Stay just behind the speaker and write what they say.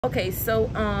Okay, so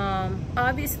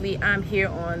obviously I'm here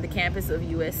on the campus of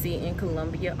USC in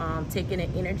Columbia, taking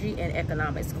an energy and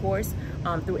economics course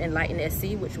through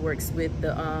EnlightenSC, which works with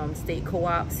the state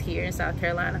co-ops here in South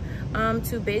Carolina,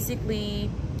 to basically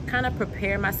kind of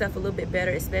prepare myself a little bit better,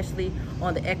 especially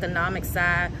on the economic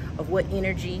side of what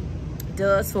energy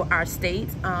does for our state,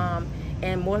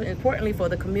 and more importantly for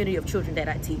the community of children that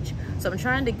I teach. So I'm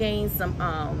trying to gain some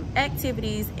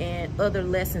activities and other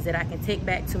lessons that I can take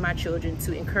back to my children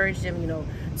to encourage them,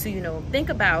 to think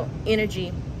about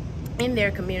energy in their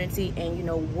community,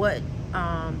 and what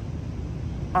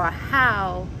or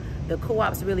how the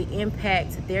co-ops really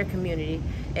impact their community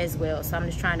as well. So I'm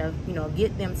just trying to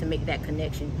get them to make that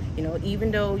connection.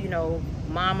 Even though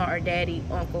mama or daddy,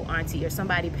 uncle, auntie, or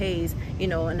somebody pays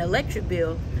an electric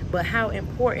bill, but how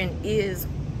important is,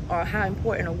 or how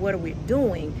important or what are we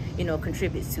doing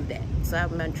contributes to that. So I'm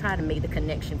gonna try to make the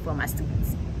connection for my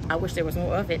students. I wish there was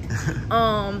more of it.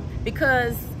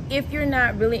 Because if you're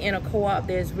not really in a co-op,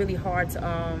 it's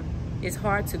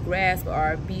hard to grasp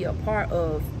or be a part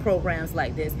of programs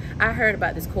like this. I heard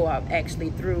about this co-op actually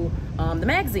through the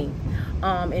magazine.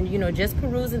 And just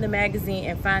perusing the magazine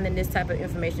and finding this type of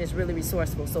information is really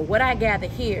resourceful. So what I gather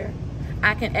here,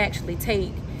 I can actually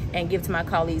take and give to my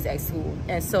colleagues at school.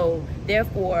 And so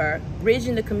therefore,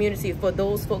 bridging the community for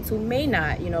those folks who may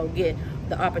not, get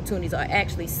the opportunities or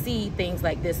actually see things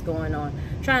like this going on,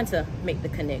 trying to make the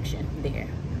connection there.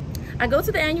 I go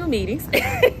to the annual meetings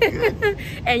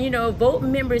and vote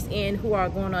members in who are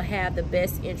going to have the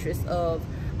best interests of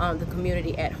the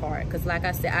community at heart. Because like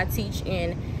I said, I teach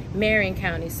in Marion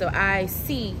County, so I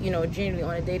see generally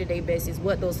on a day-to-day basis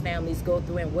what those families go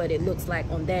through and what it looks like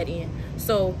on that end.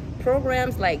 So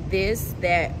programs like this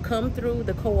that come through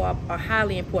the co-op are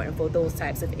highly important for those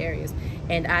types of areas,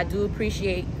 and I do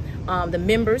appreciate the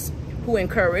members who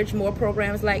encourage more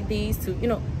programs like these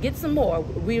to get some more.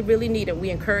 We really need them. We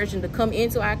encourage them to come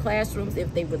into our classrooms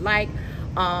if they would like,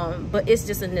 but it's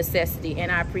just a necessity,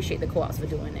 and I appreciate the co-ops for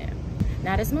doing that.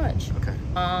 Not as much. Okay.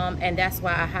 And that's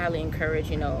why I highly encourage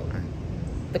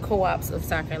the co-ops of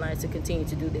South Carolina to continue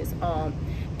to do this.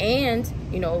 And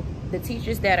the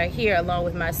teachers that are here along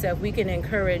with myself, we can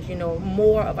encourage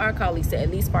more of our colleagues to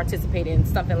at least participate in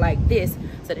something like this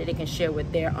so that they can share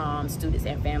with their students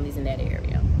and families in that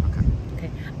area. Okay.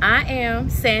 Okay. I am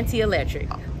Santee Electric.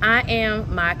 I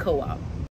am my co-op.